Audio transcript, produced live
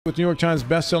With New York Times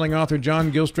bestselling author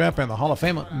John Gilstrap and the Hall of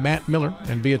Famer Matt Miller,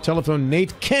 and via telephone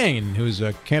Nate Cain, who's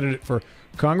a candidate for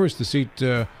Congress, the seat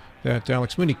that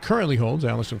Alex Mooney currently holds.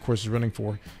 Alex, of course, is running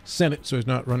for Senate, so he's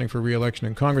not running for re-election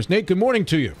in Congress. Nate, good morning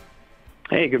to you.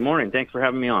 Hey, good morning. Thanks for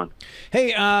having me on.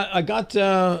 Hey, I got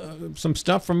some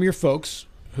stuff from your folks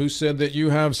who said that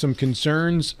you have some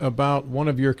concerns about one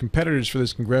of your competitors for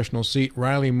this congressional seat,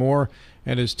 Riley Moore,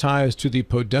 and his ties to the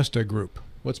Podesta Group.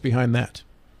 What's behind that?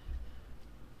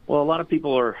 Well, a lot of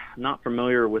people are not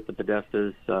familiar with the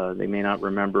Podestas. They may not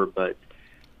remember, but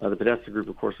the Podesta Group,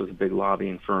 of course, was a big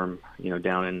lobbying firm,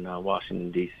 down in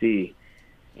Washington, D.C.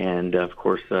 And, of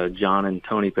course, John and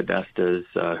Tony Podestas,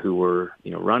 who were,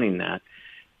 running that,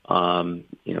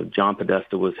 John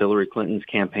Podesta was Hillary Clinton's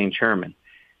campaign chairman.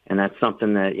 And that's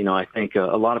something that, I think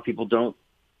a lot of people don't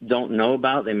know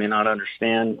about. They may not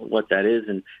understand what that is.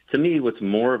 And to me, what's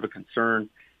more of a concern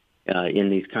in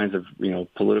these kinds of,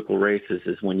 political races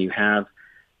is when you have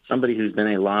somebody who's been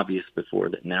a lobbyist before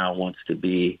that now wants to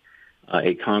be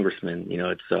a congressman.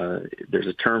 There's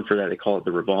a term for that. They call it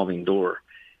the revolving door.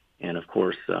 And of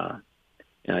course,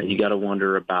 you got to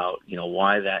wonder about,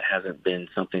 why that hasn't been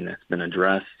something that's been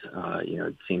addressed.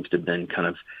 It seems to have been kind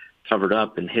of covered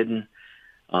up and hidden.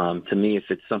 To me, if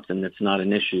it's something that's not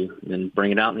an issue, then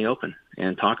bring it out in the open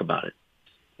and talk about it.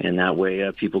 And that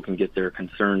way people can get their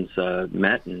concerns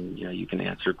met, and you can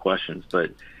answer questions.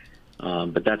 But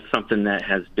that's something that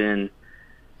has been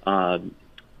known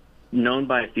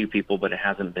by a few people, but it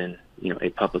hasn't been a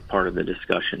public part of the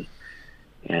discussion.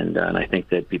 And I think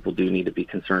that people do need to be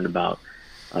concerned about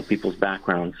people's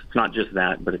backgrounds. It's not just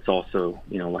that, but it's also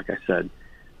like I said,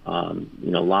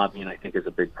 lobbying I think is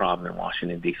a big problem in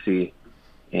Washington D.C.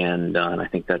 And I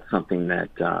think that's something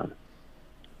that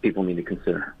people need to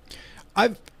consider.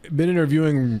 I've been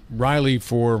interviewing Riley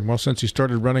since he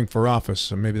started running for office.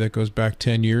 So maybe that goes back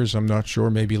 10 years. I'm not sure,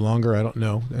 maybe longer. I don't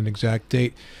know an exact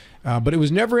date. But it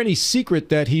was never any secret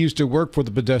that he used to work for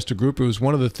the Podesta Group. It was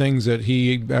one of the things that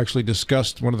he actually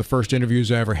discussed, one of the first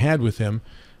interviews I ever had with him.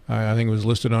 I think it was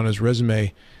listed on his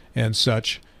resume and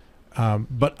such.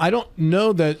 But I don't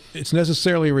know that it's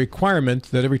necessarily a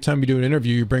requirement that every time you do an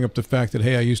interview, you bring up the fact that,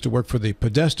 hey, I used to work for the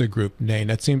Podesta Group. Nate,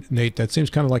 that seems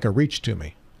kind of like a reach to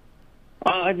me.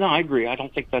 No, I agree. I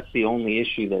don't think that's the only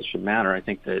issue that should matter. I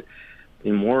think that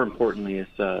more importantly is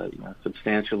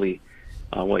substantially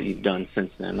what you've done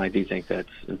since then. I do think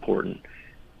that's important.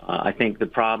 I think the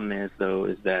problem is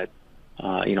that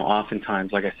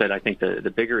oftentimes, like I said, I think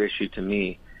the bigger issue to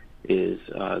me is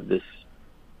this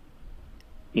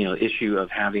issue of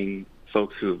having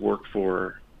folks who have worked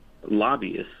for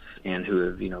lobbyists and who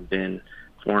have been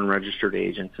foreign registered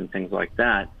agents and things like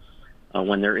that.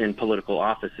 When they're in political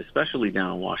office, especially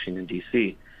down in Washington,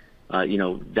 D.C.,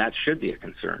 that should be a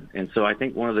concern. And so I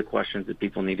think one of the questions that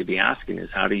people need to be asking is,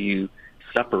 how do you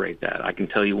separate that? I can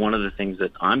tell you one of the things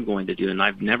that I'm going to do, and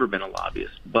I've never been a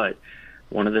lobbyist, but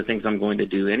one of the things I'm going to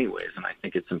do anyways, and I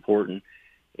think it's important,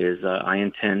 is I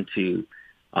intend to,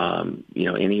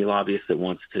 any lobbyist that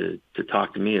wants to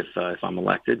talk to me if I'm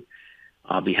elected,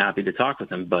 I'll be happy to talk with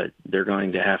them, but they're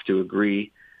going to have to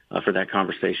agree for that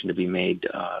conversation to be made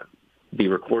be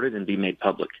recorded and be made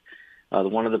public.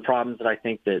 One of the problems that I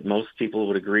think that most people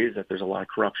would agree is that there's a lot of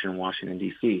corruption in Washington,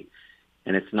 D.C.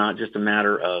 And it's not just a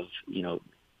matter of,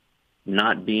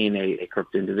 not being a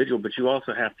corrupt individual, but you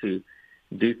also have to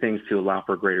do things to allow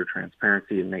for greater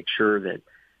transparency and make sure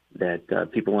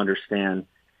that people understand,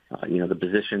 the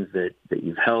positions that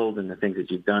you've held and the things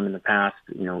that you've done in the past,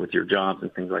 with your jobs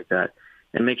and things like that.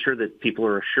 And make sure that people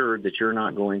are assured that you're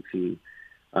not going to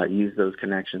use those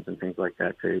connections and things like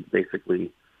that to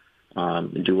basically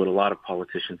do what a lot of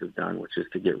politicians have done, which is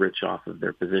to get rich off of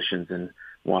their positions in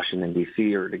Washington,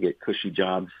 D.C., or to get cushy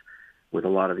jobs with a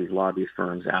lot of these lobbyist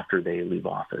firms after they leave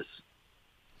office.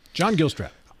 John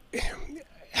Gilstrap.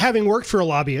 Having worked for a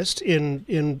lobbyist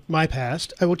in my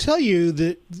past, I will tell you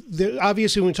that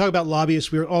obviously when we talk about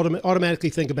lobbyists, we automatically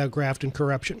think about graft and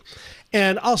corruption.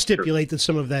 And I'll stipulate that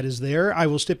some of that is there. I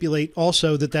will stipulate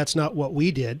also that that's not what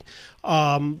we did.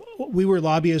 We were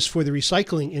lobbyists for the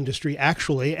recycling industry,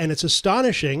 actually, and it's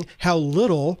astonishing how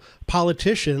little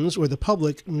politicians or the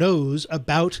public knows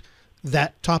about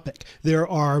that topic. There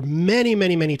are many,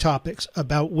 many, many topics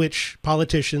about which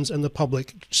politicians and the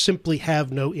public simply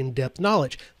have no in-depth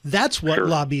knowledge. That's what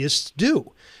lobbyists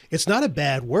do, It's not a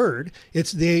bad word.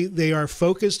 It's they are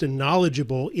focused and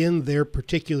knowledgeable in their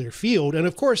particular field. And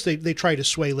of course, they try to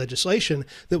sway legislation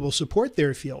that will support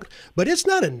their field. But it's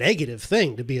not a negative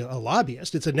thing to be a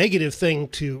lobbyist. It's a negative thing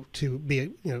to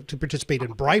be, to participate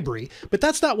in bribery. But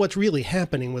that's not what's really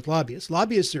happening with lobbyists.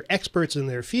 Lobbyists are experts in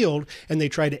their field, and they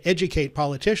try to educate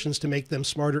politicians to make them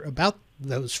smarter about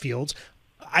those fields.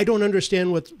 I don't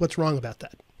understand what's wrong about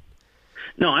that.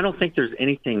 No, I don't think there's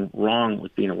anything wrong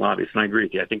with being a lobbyist, and I agree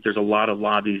with you. I think there's a lot of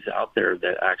lobbies out there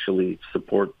that actually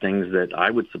support things that I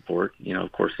would support.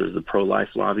 Of course, there's the pro-life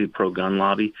lobby, pro-gun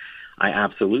lobby. I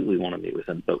absolutely want to meet with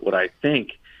them. But what I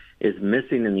think is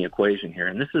missing in the equation here,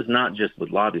 and this is not just with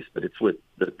lobbyists, but it's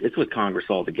with Congress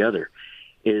altogether,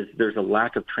 is there's a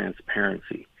lack of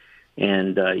transparency.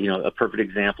 And, a perfect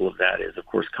example of that is, of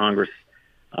course, Congress,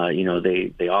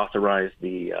 they authorized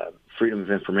the Freedom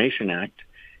of Information Act,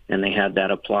 and they had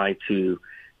that apply to,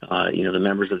 the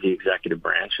members of the executive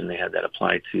branch, and they had that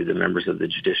apply to the members of the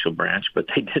judicial branch, but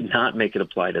they did not make it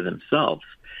apply to themselves.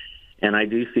 And I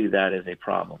do see that as a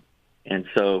problem. And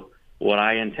so what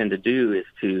I intend to do is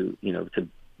to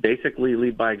basically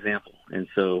lead by example. And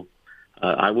so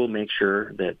I will make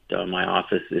sure that my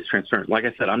office is transparent. Like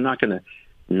I said, I'm not going to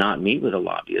not meet with a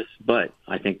lobbyist, but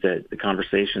I think that the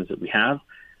conversations that we have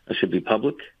should be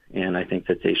public, and I think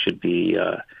that they should be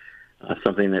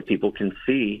something that people can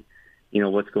see,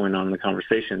 what's going on in the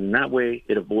conversation. And that way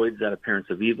it avoids that appearance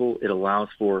of evil. It allows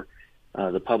for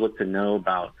the public to know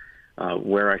about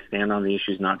where I stand on the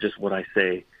issues, not just what I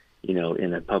say,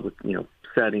 in a public,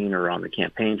 setting or on the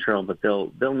campaign trail, but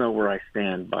they'll know where I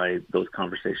stand by those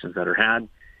conversations that are had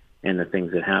and the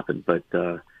things that happen. But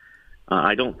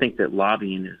I don't think that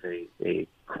lobbying is a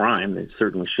crime. It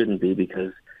certainly shouldn't be,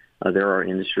 because there are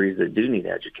industries that do need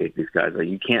to educate these guys.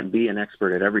 You can't be an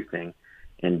expert at everything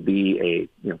and be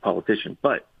a politician.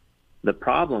 But the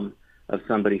problem of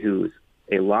somebody who's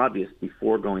a lobbyist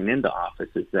before going into office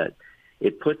is that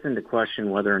it puts into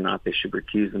question whether or not they should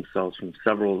recuse themselves from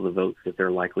several of the votes that they're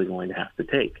likely going to have to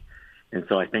take. And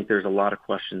so I think there's a lot of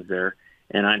questions there.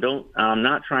 And I'm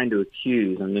not trying to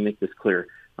accuse, let me make this clear,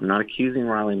 I'm not accusing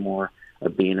Riley Moore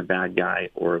of being a bad guy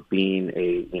or of being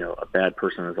a bad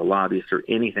person as a lobbyist or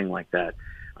anything like that.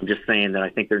 I'm just saying that I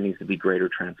think there needs to be greater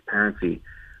transparency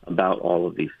about all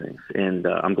of these things. And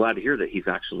I'm glad to hear that you've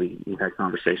had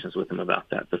conversations with him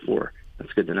about that before.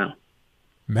 That's good to know.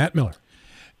 Matt Miller.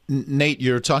 Nate,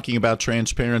 you're talking about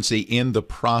transparency in the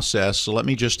process. So let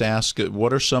me just ask,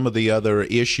 what are some of the other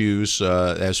issues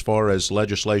as far as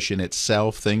legislation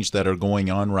itself, things that are going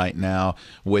on right now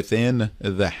within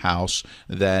the House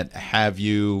that have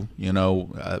you,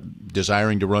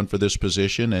 desiring to run for this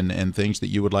position and things that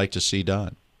you would like to see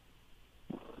done?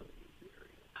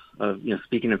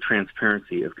 Speaking of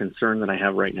transparency, a concern that I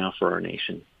have right now for our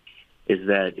nation is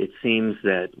that it seems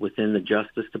that within the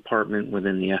Justice Department,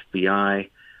 within the FBI,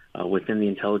 within the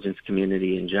intelligence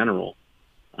community in general,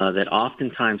 that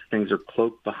oftentimes things are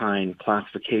cloaked behind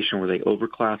classification where they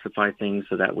overclassify things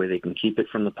so that way they can keep it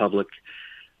from the public.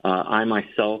 I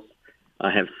myself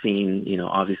have seen,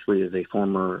 obviously as a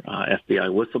former FBI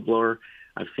whistleblower,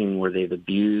 I've seen where they've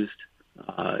abused,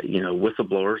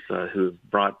 whistleblowers who have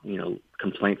brought,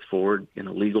 complaints forward in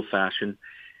a legal fashion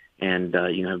and,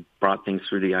 brought things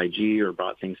through the IG or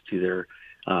brought things to their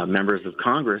members of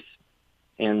Congress,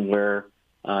 and where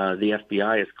the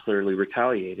FBI has clearly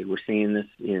retaliated. We're seeing this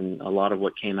in a lot of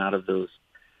what came out of those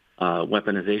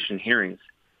weaponization hearings.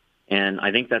 And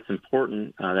I think that's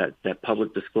important, that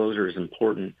public disclosure is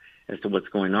important as to what's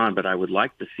going on, but I would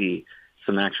like to see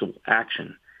some actual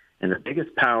action. And the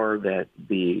biggest power that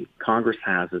the Congress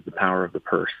has is the power of the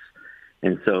purse.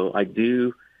 And so I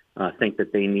do think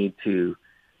that they need to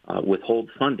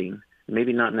withhold funding,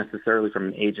 maybe not necessarily from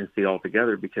an agency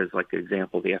altogether, because, like, for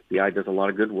example, the FBI does a lot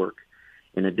of good work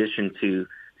in addition to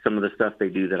some of the stuff they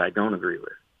do that I don't agree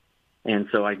with. And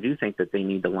so I do think that they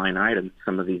need to line item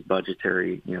some of these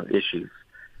budgetary, issues.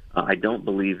 I don't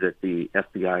believe that the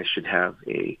FBI should have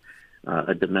a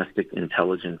domestic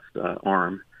intelligence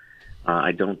arm.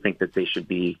 I don't think that they should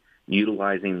be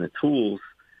utilizing the tools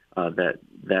that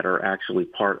are actually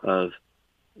part of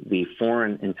the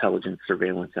Foreign Intelligence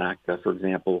Surveillance Act. For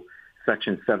example,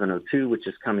 Section 702, which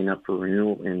is coming up for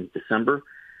renewal in December.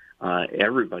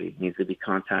 Everybody needs to be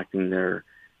contacting their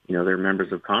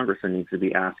members of Congress and needs to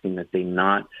be asking that they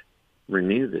not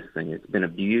renew this thing. It's been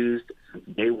abused since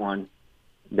day one.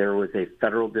 There was a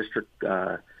federal district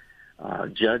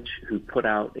judge who put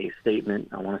out a statement,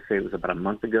 I want to say it was about a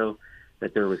month ago,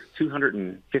 that there was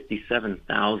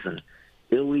 257,000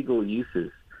 illegal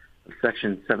uses of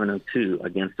Section 702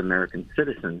 against American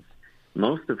citizens,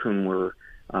 most of whom were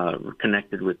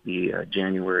connected with the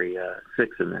January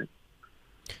 6th event.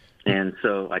 And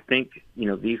so I think,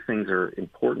 these things are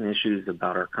important issues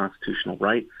about our constitutional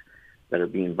rights that are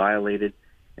being violated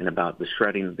and about the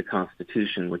shredding of the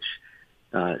Constitution, which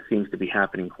seems to be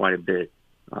happening quite a bit,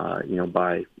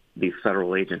 by these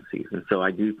federal agencies. And so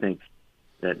I do think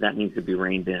that needs to be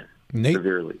reined in Nate,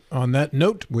 severely. On that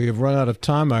note, we have run out of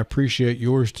time. I appreciate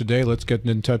yours today. Let's get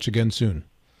in touch again soon.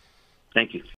 Thank you.